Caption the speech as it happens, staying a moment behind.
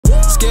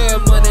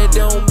scared money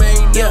don't make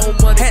no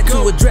money. Had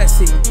to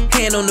address it.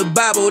 Hand on the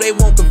Bible, they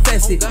won't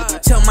confess it.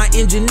 Tell my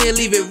engineer,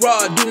 leave it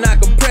raw, do not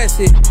compress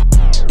it.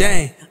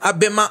 Dang, I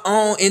been my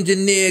own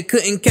engineer.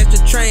 Couldn't catch a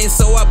train,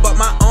 so I bought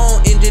my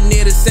own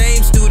engineer. The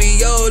same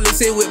studio,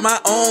 listen with my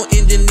own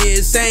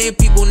engineers. Same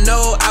people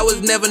know I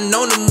was never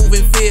known to move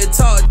in fear.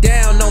 Talk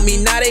down on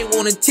me, now they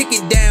want a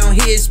ticket down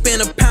here.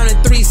 Spend £1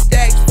 and 3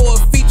 stacks for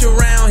a feature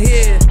round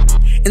here.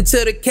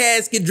 Until the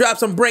casket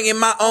drops, I'm bringing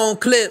my own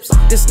clips.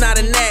 This not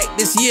an act,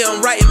 this year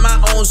I'm writing my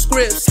own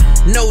scripts.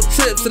 No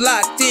trips,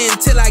 locked in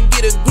till I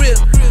get a grip.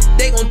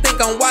 They gon' think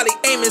I'm Wally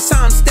Amos,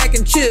 how I'm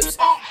stacking chips.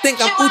 Think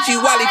I'm Uchi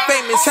Wally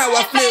famous, how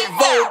I flip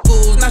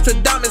vocals.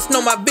 Nostradamus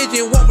know my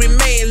vision won't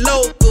remain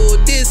local.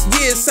 This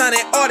year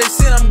signing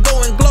artists and I'm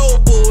going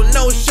global.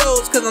 No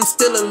shows cause I'm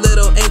still a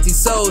little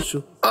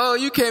antisocial. Oh,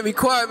 you can't be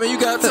quiet, man, you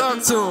gotta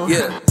talk to him.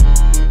 Yeah.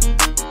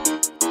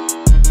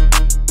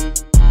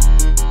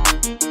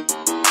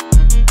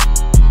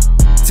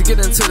 To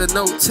get into the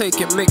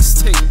note-taking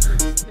mixtape,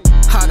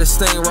 hottest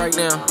thing right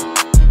now.